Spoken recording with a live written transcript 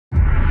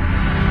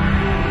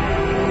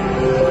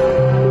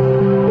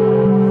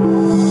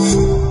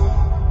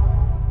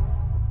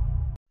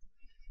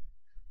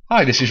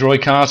Hi, this is Roy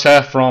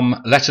Carter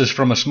from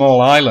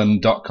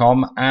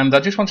lettersfromasmallisland.com, and I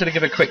just wanted to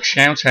give a quick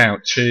shout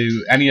out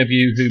to any of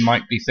you who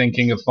might be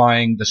thinking of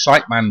buying the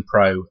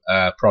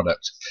SiteManPro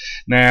product.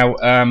 Now,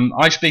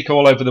 I speak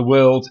all over the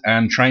world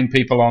and train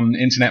people on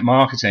internet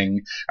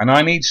marketing, and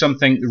I need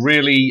something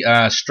really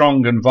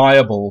strong and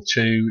viable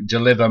to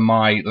deliver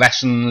my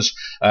lessons,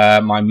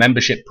 my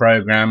membership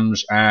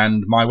programs,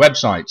 and my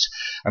websites.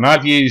 And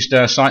I've used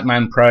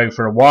SiteManPro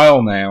for a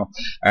while now,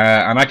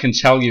 and I can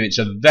tell you it's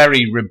a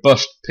very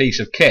robust piece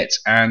of kit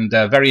and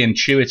very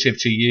intuitive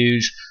to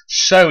use,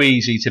 so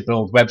easy to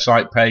build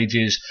website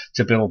pages,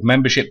 to build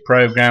membership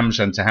programs,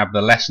 and to have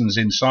the lessons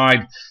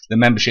inside the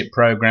membership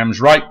programs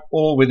right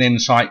all within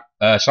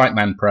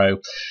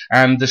SiteManPro.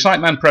 And the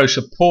SiteManPro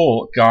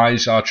support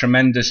guys are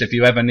tremendous if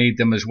you ever need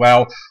them as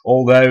well,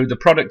 although the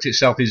product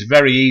itself is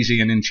very easy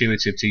and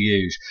intuitive to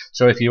use.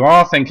 So if you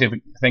are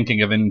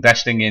thinking of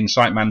investing in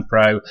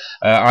SiteManPro,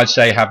 I'd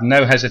say have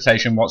no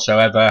hesitation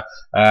whatsoever.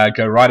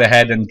 Go right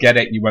ahead and get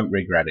it. You won't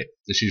regret it.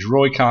 This is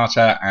Roy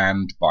Carter,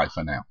 and bye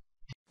for now.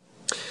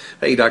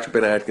 Hey, Dr.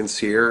 Ben Atkins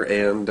here,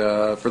 and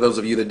for those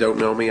of you that don't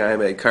know me, I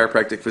am a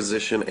chiropractic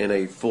physician and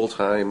a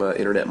full-time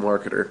internet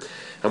marketer.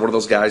 I'm one of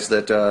those guys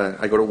that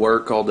I go to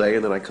work all day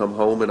and then I come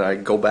home and I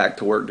go back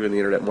to work doing the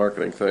internet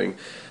marketing thing.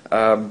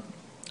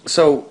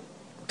 So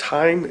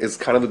time is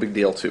kind of a big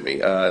deal to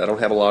me. I don't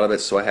have a lot of it,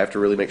 so I have to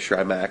really make sure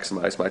I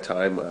maximize my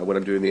time when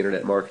I'm doing the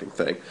internet marketing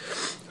thing.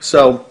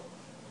 So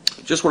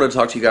just wanted to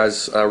talk to you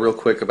guys real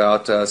quick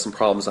about some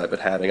problems I've been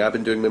having. I've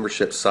been doing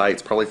membership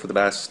sites probably for the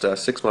past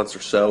 6 months or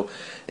so,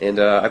 and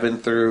I've been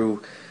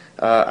through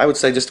I would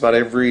say just about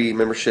every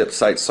membership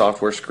site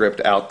software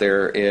script out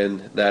there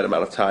in that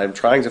amount of time,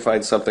 trying to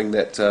find something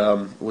that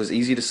was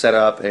easy to set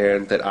up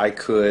and that I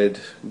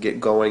could get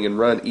going and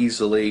run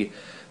easily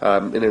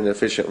in an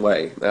efficient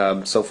way.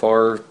 So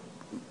far,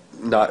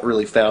 not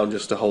really found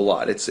just a whole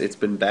lot. It's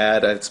been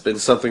bad. It's been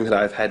something that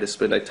I've had to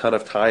spend a ton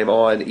of time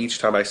on each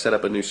time I set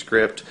up a new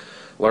script,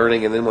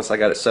 learning, and then once I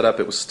got it set up,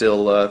 it was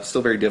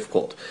still very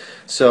difficult.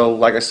 So,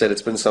 like I said,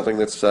 it's been something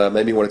that's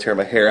made me want to tear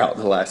my hair out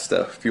in the last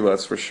few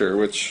months for sure,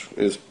 which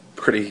is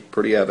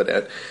pretty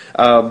evident.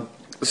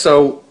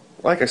 So,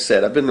 like I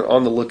said, I've been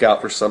on the lookout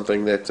for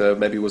something that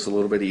maybe was a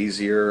little bit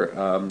easier,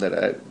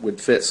 that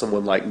would fit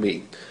someone like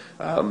me.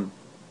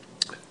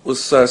 Was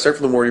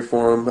surfing the Warrior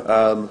Forum,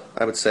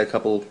 I would say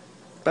about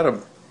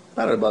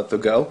a month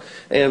ago,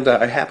 and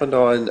I happened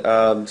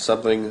on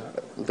something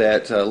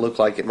that looked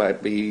like it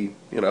might be,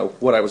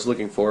 what I was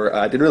looking for.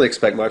 I didn't really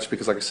expect much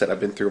because, like I said, I've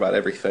been through about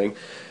everything.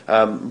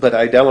 But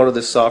I downloaded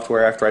this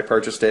software after I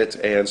purchased it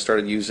and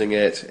started using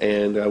it,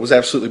 and was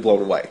absolutely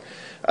blown away.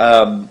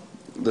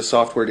 The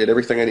software did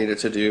everything I needed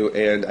to do,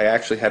 and I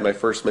actually had my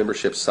first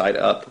membership site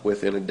up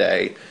within a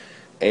day.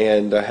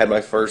 And I had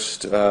my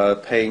first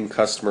paying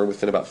customer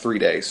within about 3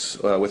 days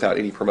without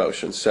any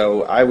promotion.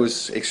 So I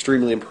was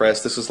extremely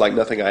impressed. This is like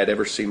nothing I had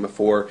ever seen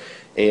before.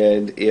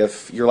 And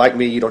if you're like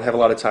me, you don't have a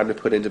lot of time to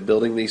put into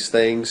building these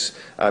things,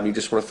 you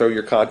just want to throw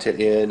your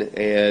content in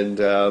and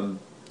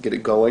get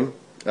it going,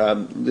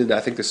 then I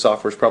think this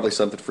software is probably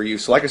something for you.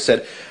 So like I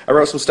said, I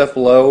wrote some stuff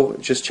below.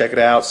 Just check it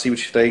out, see what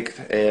you think.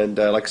 And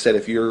like I said,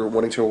 if you're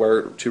wanting to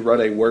run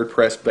a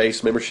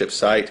WordPress-based membership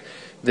site,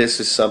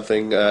 this is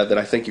something that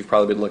I think you've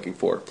probably been looking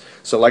for.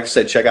 So like I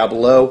said, check out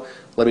below.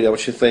 Let me know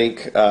what you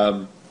think,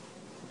 and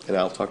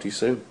I'll talk to you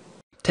soon.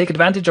 Take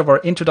advantage of our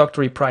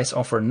introductory price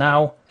offer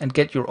now and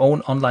get your own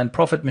online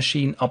profit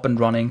machine up and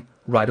running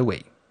right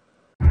away.